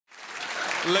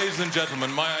Ladies and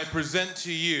gentlemen, may I present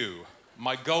to you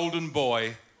my golden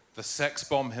boy, the sex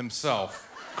bomb himself,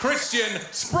 Christian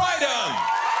Spridon!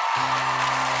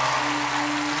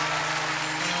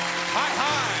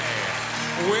 Hi,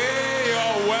 we're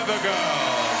your weather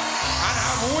girls, and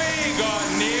have we got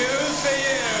news for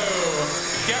you?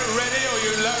 Get ready, all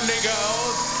you lonely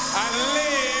girls, and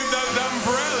leave those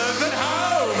umbrellas at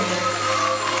home!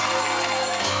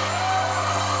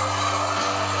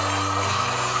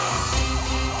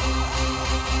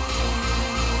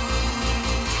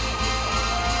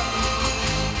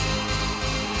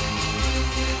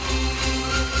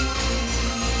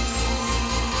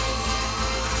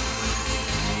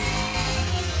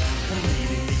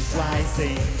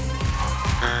 Rising,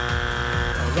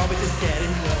 Robert is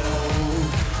getting low.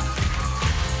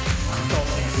 I'm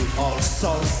talking to all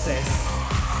sources.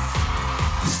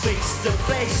 The street's the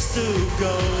place to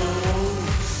go.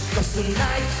 'Cause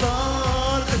tonight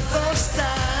for the first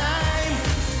time,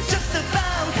 just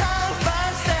about half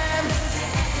past 10,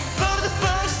 for the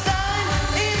first time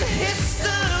in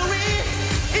history,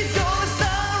 it's gonna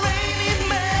start raining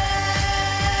men.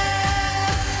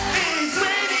 It's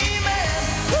raining men.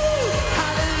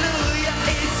 Hallelujah,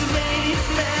 it's raining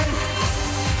men.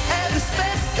 Every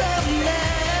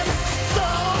specimen,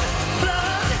 soul,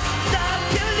 blood, that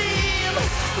believe,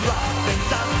 rough and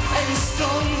tough and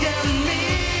strong and mean.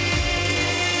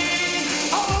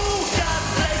 Oh, God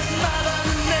bless Mother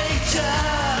Nature.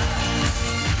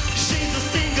 She's a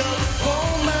single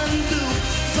woman too,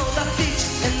 so that each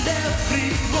and every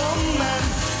woman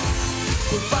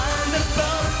will find the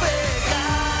perfect guy.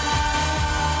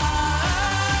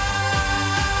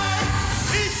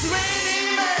 It's raining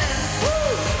men.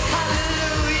 Woo!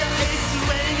 Hallelujah, it's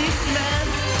raining men.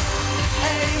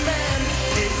 Amen.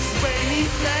 It's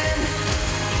raining men.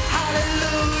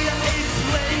 Hallelujah, it's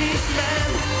raining men.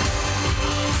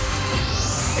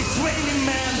 It's raining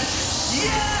men.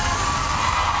 Yeah!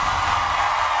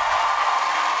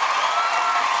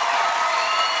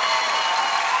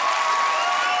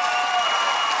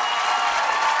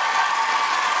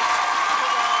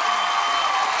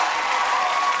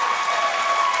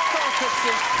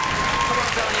 Christian, come on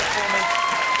down here for me.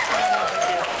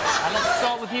 And let's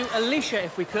start with you, Alicia,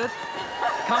 if we could.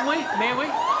 Can we? May we?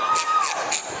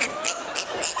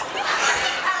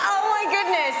 Oh my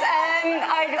goodness,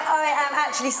 I am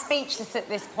actually speechless at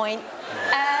this point.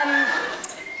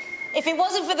 If it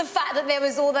wasn't for the fact that there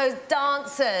was all those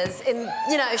dancers in,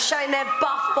 you know, showing their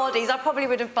buff bodies, I probably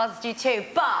would have buzzed you too.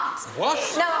 But What?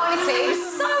 no, honestly, it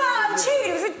was so out of tune.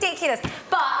 It was ridiculous.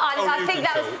 But I think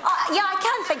that was yeah, I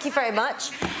can. Thank you very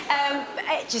much.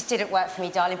 It just didn't work for me,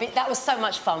 darling. But that was so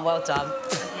much fun. Well done.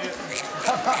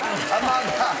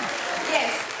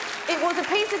 Yes, it was a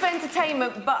piece of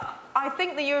entertainment, but I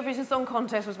think the Eurovision Song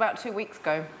Contest was about 2 weeks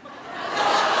ago.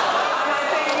 I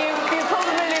think you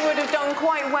probably would have done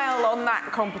quite well on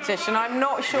that competition. I'm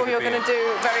not sure you're going to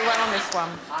do very well on this one.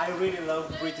 I really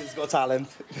love Britain's Got Talent.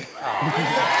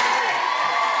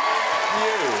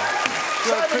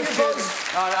 Well, Christian,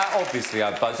 obviously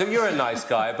I buzzed. So you're a nice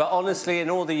guy, but honestly, in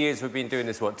all the years we've been doing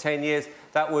this, what, 10 years?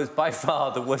 That was by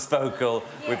far the worst vocal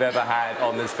we've ever had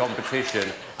on this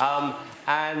competition.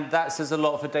 And that says a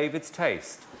lot for David's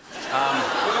taste. Can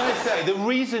I say, the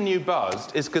reason you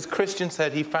buzzed is because Christian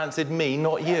said he fancied me,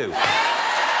 not you.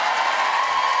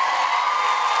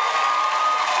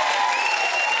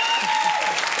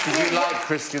 Did you like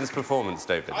Christian's performance,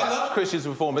 David? I love Christian's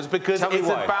performance because Tell me it's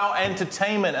why. about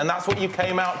entertainment, and that's what you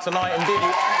came out tonight and did.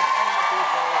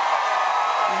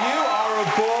 You are a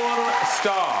born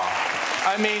star.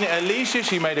 I mean, Alicia,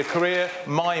 she made a career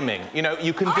miming. You know,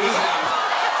 you can do that.